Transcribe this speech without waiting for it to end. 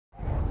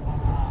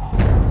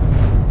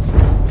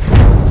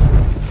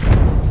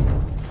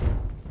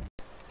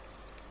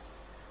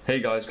Hey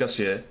guys, Gus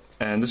here,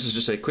 and this is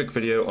just a quick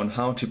video on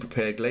how to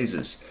prepare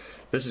glazes.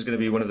 This is going to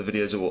be one of the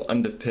videos that will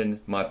underpin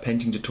my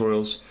painting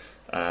tutorials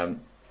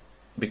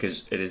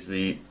because it is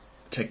the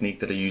technique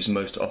that I use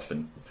most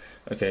often,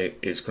 okay,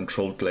 is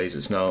controlled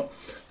glazes. Now,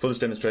 for this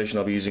demonstration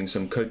I'll be using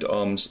some coat to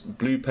arms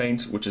blue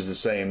paint, which is the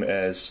same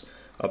as,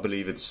 I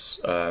believe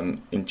it's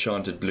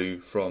Enchanted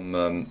Blue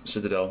from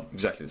Citadel,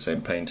 exactly the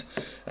same paint.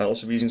 And I'll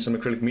also be using some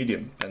acrylic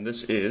medium, and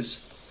this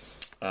is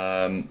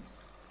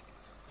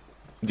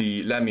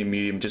the lamium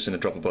medium, just in a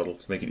dropper bottle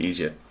to make it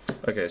easier.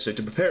 Okay, so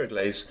to prepare a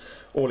glaze,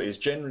 all it is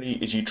generally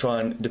is you try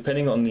and,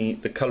 depending on the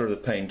colour of the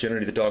paint,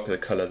 generally the darker the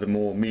colour, the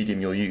more medium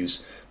you'll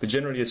use. But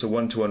generally it's a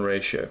 1-to-1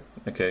 ratio,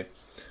 okay?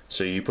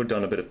 So you put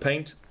down a bit of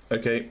paint,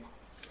 okay?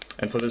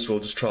 And for this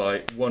we'll just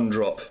try 1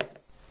 drop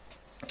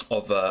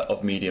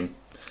of medium,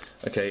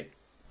 okay?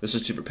 This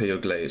is to prepare your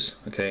glaze,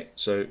 okay?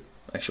 So,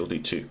 actually we'll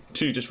do 2.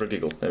 2 just for a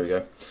giggle, there we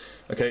go.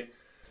 Okay,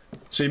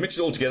 so you mix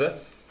it all together.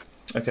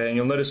 Okay, and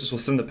you'll notice this will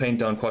thin the paint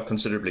down quite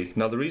considerably.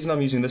 Now the reason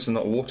I'm using this and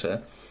not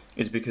water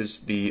is because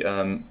the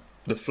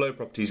flow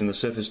properties and the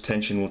surface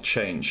tension will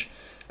change,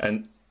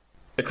 and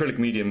acrylic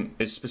medium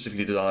is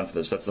specifically designed for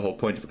this. That's the whole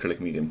point of acrylic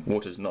medium.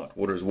 Water is not.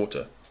 Water is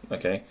water.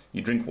 Okay,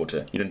 you drink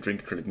water, you don't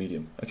drink acrylic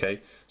medium. Okay,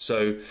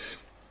 so,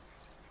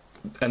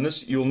 and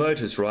this, you'll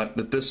notice, right,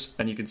 that this,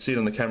 and you can see it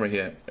on the camera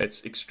here,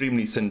 it's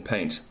extremely thin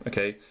paint.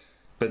 Okay,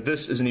 but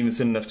this isn't even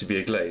thin enough to be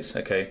a glaze.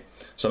 Okay,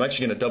 so I'm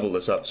actually going to double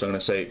this up. So I'm going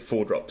to say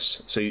 4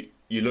 drops. So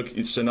you look.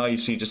 So now you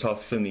see just how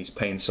thin these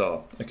paints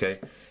are. Okay,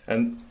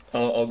 and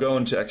I'll go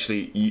on to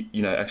actually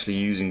actually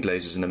using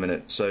glazes in a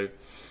minute. So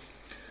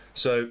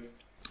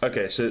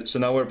okay. So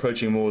now we're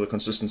approaching more the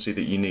consistency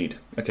that you need.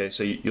 Okay,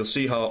 so you'll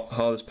see how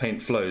this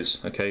paint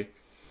flows. Okay,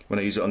 when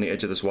I use it on the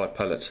edge of this white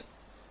palette.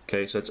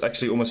 Okay, so it's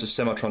actually almost a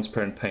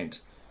semi-transparent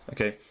paint.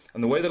 Okay,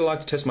 and the way that I like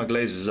to test my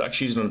glazes is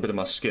actually using it on a bit of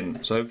my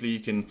skin. So hopefully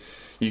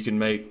you can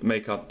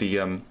make out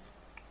the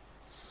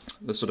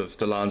sort of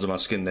the lines of my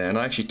skin there, and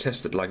I actually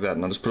test it like that,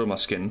 and I just put it on my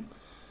skin,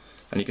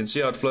 and you can see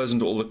how it flows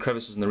into all the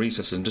crevices and the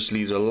recesses and just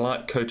leaves a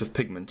light coat of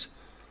pigment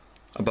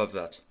above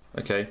that.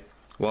 Okay,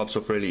 wipes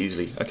off really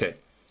easily. Okay,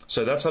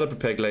 so that's how to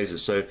prepare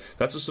glazes. So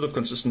that's the sort of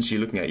consistency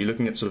you're looking at. You're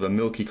looking at sort of a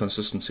milky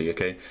consistency.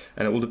 Okay,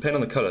 and it will depend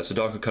on the colour. So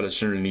darker colours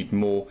generally need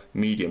more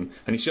medium,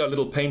 and you see how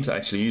little paint I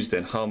actually used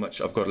then, how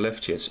much I've got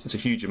left here. It's a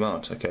huge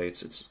amount. Okay,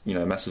 it's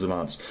massive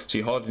amounts. So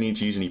you hardly need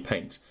to use any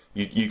paint.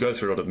 You go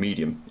through a lot of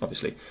medium,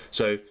 obviously.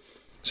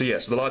 So yeah,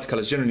 so the lighter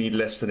colours generally need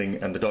less thinning,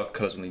 and the darker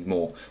colours will need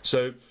more.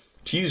 So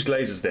to use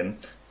glazes then,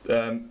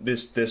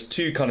 there's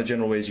 2 kind of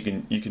general ways you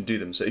can do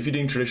them. So if you're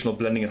doing traditional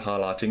blending and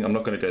highlighting, I'm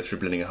not going to go through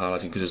blending and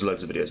highlighting because there's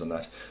loads of videos on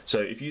that.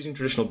 So if you're using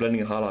traditional blending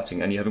and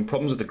highlighting and you're having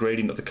problems with the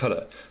gradient of the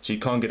colour, so you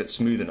can't get it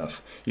smooth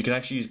enough, you can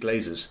actually use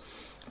glazes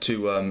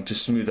to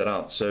smooth that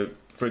out. So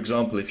for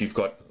example, if you've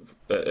got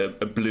a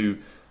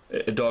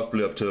dark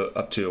blue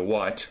up to a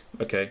white,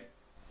 okay,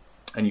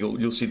 and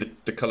you'll see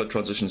the colour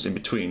transitions in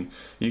between,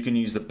 you can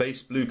use the base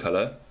blue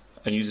colour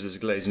and use it as a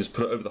glaze and just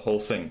put it over the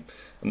whole thing.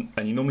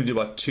 And you normally do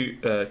about 2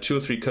 or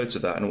 3 coats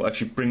of that, and it will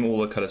actually bring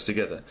all the colours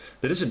together.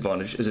 The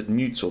disadvantage is it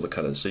mutes all the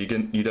colours, so you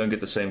don't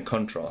get the same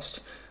contrast.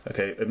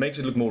 Okay, it makes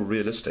it look more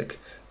realistic,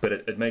 but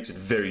it makes it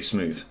very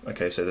smooth.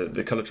 Okay, so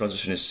the colour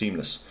transition is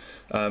seamless.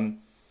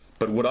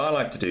 But what I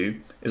like to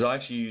do is I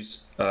actually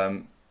use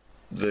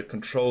the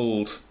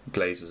controlled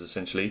glazes,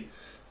 essentially,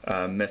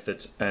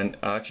 method, and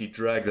I actually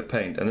drag the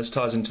paint, and this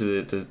ties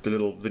into the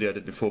little video I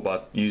did before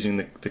about using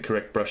the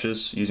correct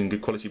brushes, using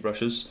good quality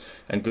brushes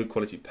and good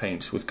quality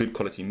paint with good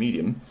quality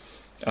medium,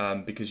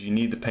 because you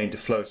need the paint to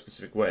flow a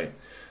specific way.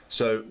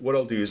 So what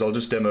I'll do is I'll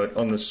just demo it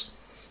on this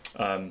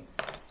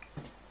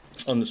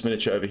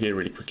miniature over here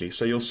really quickly.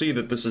 So you'll see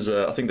that this is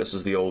I think this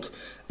is the old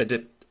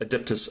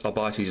Adeptus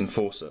Arbites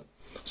Enforcer.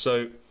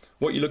 So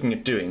what you're looking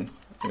at doing,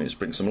 let me just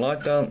bring some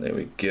light down, there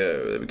we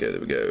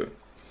go.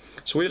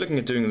 So what you're looking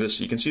at doing this,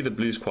 you can see the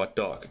blue is quite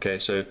dark, okay,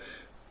 so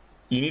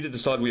you need to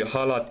decide where your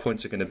highlight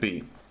points are going to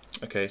be.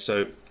 Okay,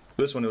 so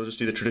this one will just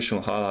do the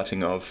traditional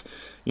highlighting of,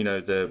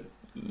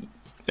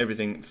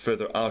 everything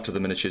further out of the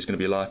miniature is going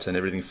to be lighter and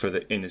everything further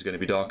in is going to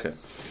be darker.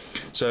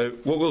 So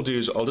what we'll do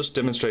is I'll just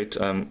demonstrate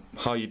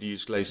how you'd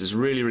use glazes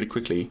really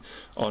quickly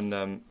on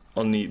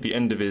the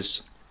end of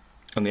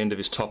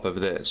his top over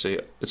there.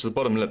 So it's the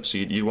bottom lip, so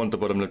you want the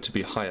bottom lip to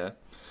be higher,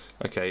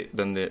 okay,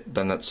 then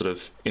that sort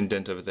of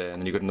indent over there, and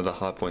then you've got another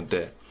high point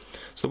there.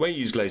 So the way you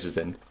use glazes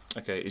then,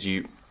 okay, is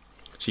you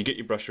get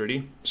your brush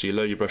ready, so you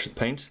load your brush with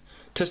paint,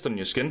 test it on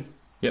your skin,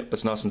 yep,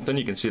 that's nice and thin,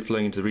 you can see it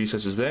flowing into the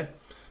recesses there,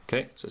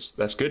 okay, so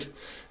that's good,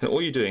 and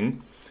all you're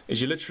doing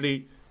is you're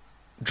literally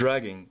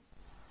dragging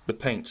the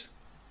paint,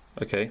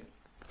 okay,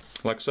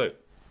 like so.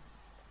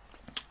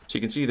 So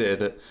you can see there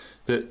that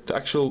the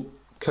actual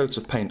coats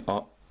of paint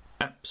are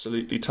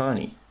absolutely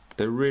tiny,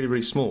 they're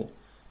really small.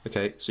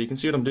 Okay, so you can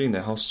see what I'm doing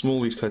there, how small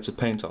these coats of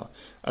paint are,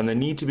 and they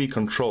need to be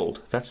controlled.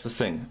 That's the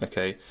thing,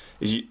 okay,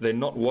 they're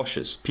not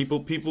washes.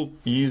 People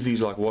use these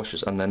like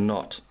washes, and they're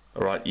not.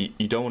 All right,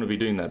 you don't want to be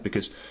doing that,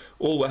 because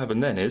all what happen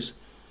then is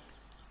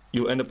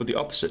you'll end up with the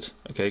opposite.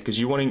 Okay, because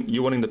you're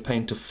wanting the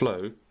paint to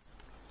flow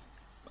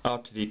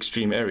out to the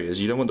extreme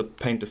areas, you don't want the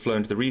paint to flow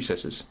into the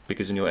recesses,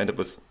 because then you'll end up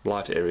with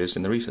lighter areas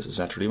in the recesses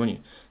naturally, won't you?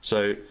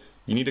 So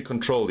you need to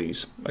control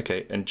these,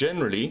 okay? And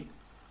generally,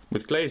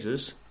 with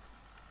glazes,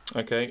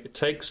 okay, it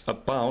takes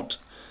about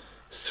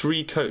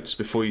 3 coats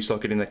before you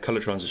start getting that colour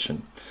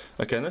transition.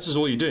 Okay, and this is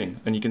all you're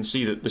doing, and you can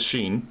see that the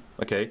sheen,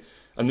 okay,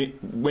 and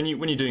when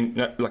you're doing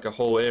like a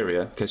whole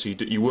area, okay, so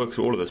you work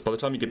through all of this. By the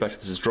time you get back to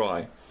this is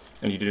dry,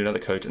 and you do another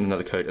coat and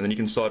another coat, and then you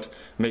can start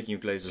making your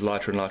glazes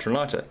lighter and lighter and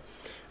lighter.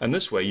 And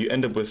this way, you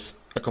end up with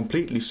a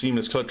completely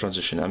seamless colour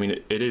transition. I mean,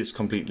 it is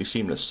completely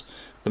seamless.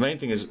 The main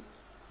thing is,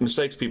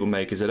 mistakes people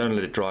make is they don't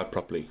let it dry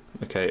properly,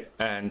 okay,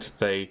 and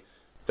they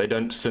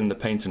don't thin the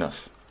paint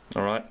enough.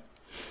 All right.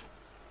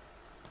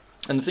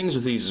 And the things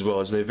with these as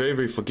well is they're very,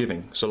 very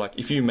forgiving. So like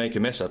if you make a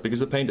mess up, because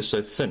the paint is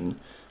so thin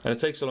and it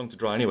takes so long to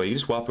dry anyway, you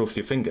just wipe it off with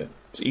your finger.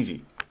 It's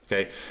easy.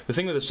 Okay. The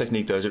thing with this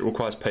technique though is it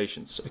requires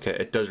patience. Okay,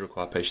 it does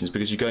require patience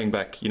because you're going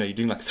back, you know, you're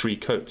doing like 3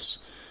 coats.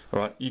 All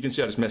right. You can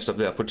see I just messed up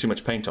there. I put too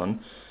much paint on.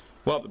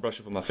 Wipe the brush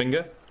off with my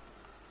finger,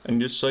 and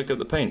you just soak up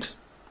the paint.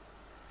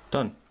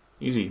 Done.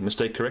 Easy.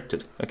 Mistake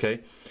corrected. Okay.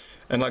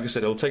 And like I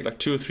said, it'll take like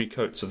 2 or 3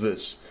 coats of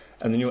this,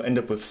 and then you'll end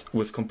up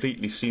with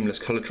completely seamless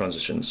colour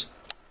transitions.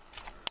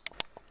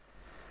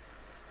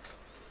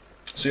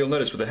 So you'll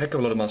notice with a heck of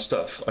a lot of my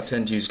stuff, I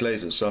tend to use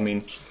glazes. So I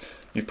mean,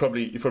 you've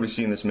probably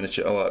seen this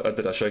miniature. Oh, I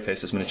bet I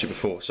showcased this miniature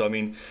before. So I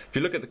mean, if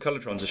you look at the colour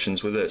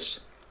transitions with this,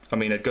 I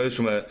mean, it goes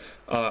from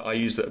I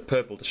used a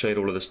purple to shade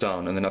all of this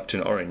down, and then up to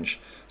an orange.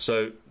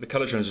 So the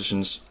colour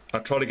transitions, I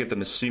try to get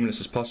them as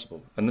seamless as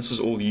possible, and this is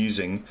all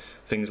using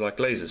things like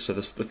glazes. So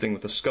this the thing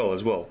with the skull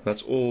as well.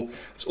 It's all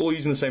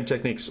using the same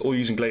techniques. It's all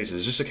using glazes.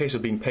 It's just a case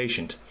of being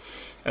patient.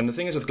 And the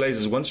thing is with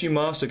glazes, once you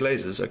master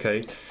glazes,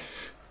 okay,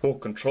 or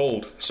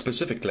controlled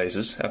specific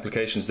glazes,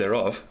 applications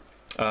thereof,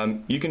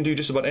 you can do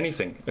just about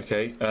anything,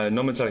 okay?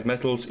 Non-metallic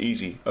metals,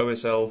 easy.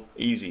 OSL,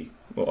 easy.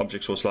 Or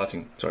object source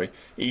lighting, sorry.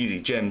 Easy.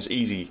 Gems,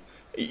 easy.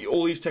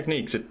 All these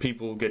techniques that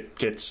people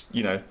get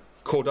you know,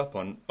 caught up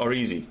on are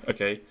easy,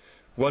 okay?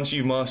 Once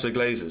you've mastered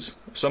glazes.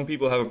 Some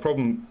people have a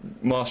problem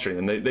mastering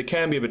them. They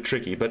can be a bit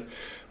tricky, but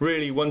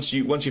really once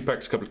you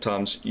practice a couple of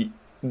times,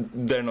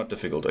 they're not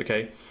difficult,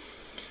 okay?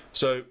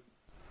 So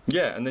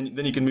yeah, and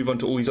then you can move on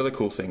to all these other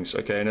cool things,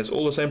 okay, and it's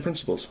all the same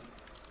principles.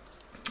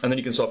 And then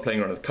you can start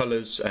playing around with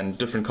colours and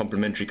different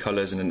complementary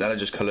colours and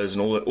analogous colours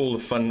and all the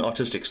fun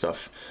artistic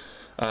stuff.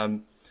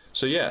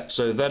 So yeah,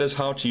 so that is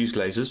how to use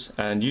glazes,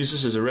 and use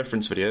this as a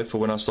reference video for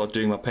when I start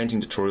doing my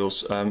painting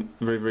tutorials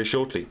very, very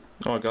shortly.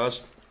 Alright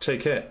guys,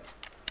 take care.